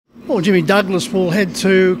Well, Jimmy Douglas will head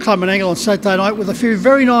to Club Menangle on Saturday night with a few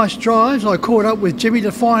very nice drives. I caught up with Jimmy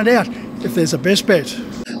to find out if there's a best bet.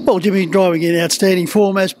 Well, Jimmy driving in outstanding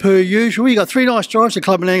form as per usual. You got 3 nice drives at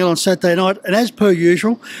Club Menangle on Saturday night, and as per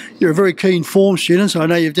usual, you're a very keen form student, so I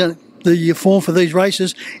know you've done the form for these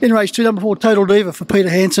races. In race 2, number 4, Total Diva for Peter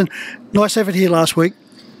Hansen. Nice effort here last week.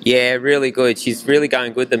 Yeah, really good. She's really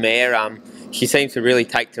going good, the mare. She seems to really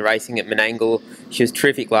take to racing at Menangle. She was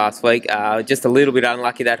terrific last week. Just a little bit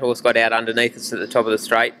unlucky that horse got out underneath us at the top of the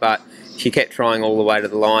straight, but she kept trying all the way to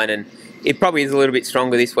the line, and it probably is a little bit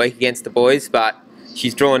stronger this week against the boys, but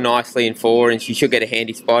she's drawn nicely in 4 and she should get a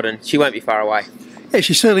handy spot, and she won't be far away. Yeah,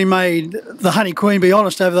 she certainly made the Honey Queen be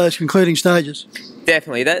honest over those concluding stages.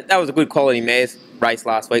 Definitely. That was a good quality mares race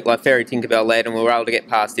last week, like Fairy Tinkerbell led, and we were able to get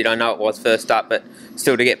past it. I know it was first up, but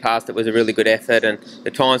still to get past it was a really good effort, and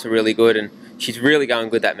the times were really good, and she's really going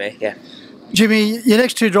good, that mare, yeah. Jimmy, your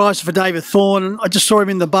next 2 drives are for David Thorne. I just saw him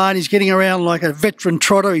in the barn. He's getting around like a veteran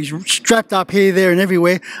trotter. He's strapped up here, there and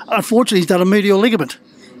everywhere. Unfortunately, he's done a medial ligament.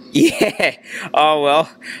 Yeah. Oh, well,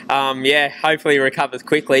 yeah, hopefully he recovers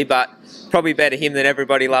quickly, but probably better him than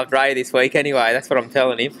Everybody Loved Ray this week anyway. That's what I'm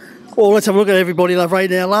telling him. Well, let's have a look at Everybody Loved Ray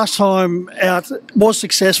now. Last time out was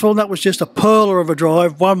successful, and that was just a pearler of a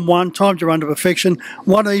drive. 1-1, time to run to perfection.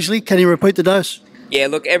 Won easily. Can he repeat the dose? Yeah,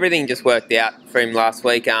 look, everything just worked out for him last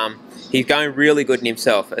week. He's going really good in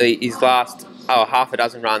himself. His last half a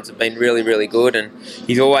dozen runs have been really, really good, and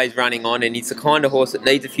he's always running on, and he's the kind of horse that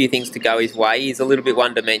needs a few things to go his way. He's a little bit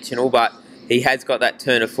one-dimensional, but he has got that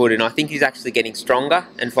turn of foot, and I think he's actually getting stronger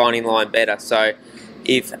and finding the line better. So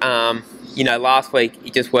if, you know, last week he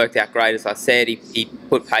just worked out great, as I said. He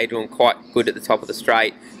put pay to him quite good at the top of the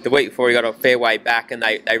straight. The week before he got a fair way back, and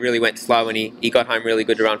they really went slow, and he got home really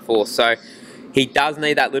good to run 4. So he does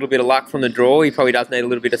need that little bit of luck from the draw. He probably does need a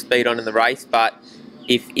little bit of speed on in the race, but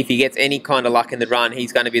if he gets any kind of luck in the run,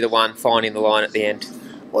 he's going to be the one finding the line at the end.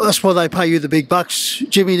 Well, that's why they pay you the big bucks,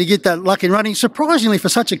 Jimmy, to get that luck in running. Surprisingly, for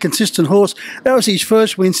such a consistent horse, that was his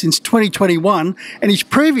first win since 2021, and his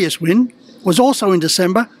previous win was also in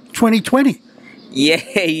December 2020. Yeah,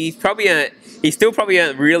 he's still probably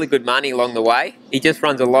earned really good money along the way. He just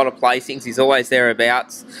runs a lot of placings. He's always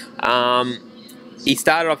thereabouts. He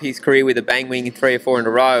started off his career with a bang wing in 3 or 4 in a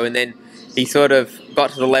row, and then he sort of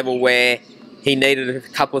got to the level where he needed a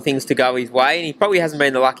couple of things to go his way, and he probably hasn't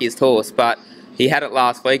been the luckiest horse, but he had it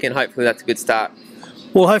last week, and hopefully that's a good start.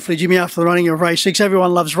 Well, hopefully, Jimmy, after the running of race 6,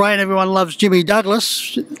 everyone loves Ray and everyone loves Jimmy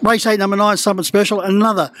Douglas. Race 8, number 9, Summit Special,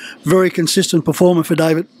 another very consistent performer for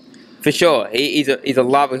David. For sure. He's a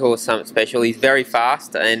lovely horse, Summit Special. He's very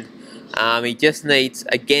fast, and he just needs,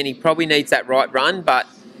 again, he probably needs that right run, but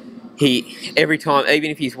every time, even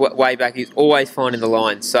if he's way back, he's always finding the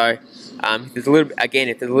line. So if there's a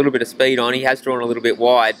little bit of speed on, he has drawn a little bit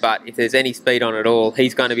wide, but if there's any speed on at all,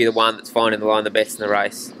 he's going to be the one that's finding the line the best in the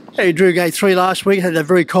race. He drew gate 3 last week, had a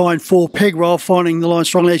very kind 4 peg roll, finding the line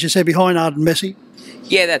strongly, as you said, behind Arden Messi.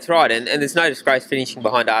 Yeah, that's right, and there's no disgrace finishing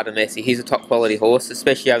behind Arden Messi. He's a top quality horse,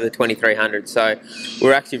 especially over the 2300, so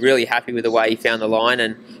we're actually really happy with the way he found the line,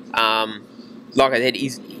 and like I said,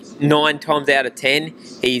 he's 9 times out of 10,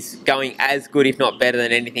 he's going as good, if not better,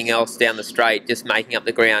 than anything else down the straight, just making up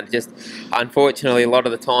the ground. Just unfortunately, a lot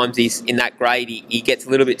of the times he's in that grade, he gets a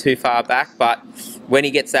little bit too far back, but when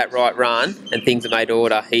he gets that right run and things are made to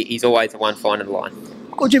order, he's always the one finding the line.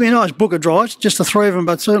 Well, Jimmy, a nice book of drives, just the 3 of them,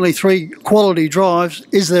 but certainly 3 quality drives.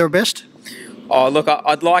 Is there a best? Oh, look,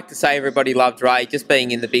 I'd like to say Everybody Loved Ray, just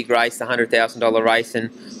being in the big race, the $100,000 race,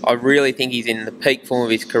 and I really think he's in the peak form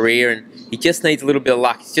of his career, and he just needs a little bit of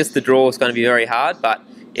luck. It's just the draw is going to be very hard, but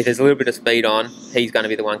if there's a little bit of speed on, he's going to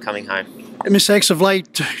be the one coming home. And Miss X of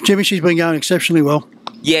late, Jimmy, she's been going exceptionally well.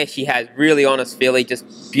 Yeah, she has. Really honest filly,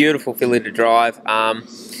 just beautiful filly to drive.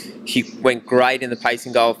 She went great in the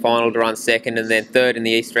Pacing Gold final to run 2nd, and then 3rd in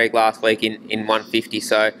the Easter Egg last week in 150.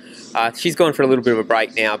 So she's gone for a little bit of a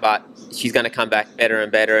break now, but she's going to come back better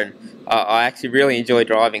and better, and I actually really enjoy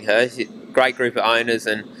driving her. She's a great group of owners,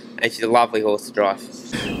 and she's a lovely horse to drive.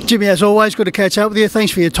 Jimmy, as always, good to catch up with you.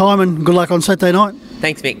 Thanks for your time, and good luck on Saturday night.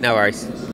 Thanks, Mick. No worries.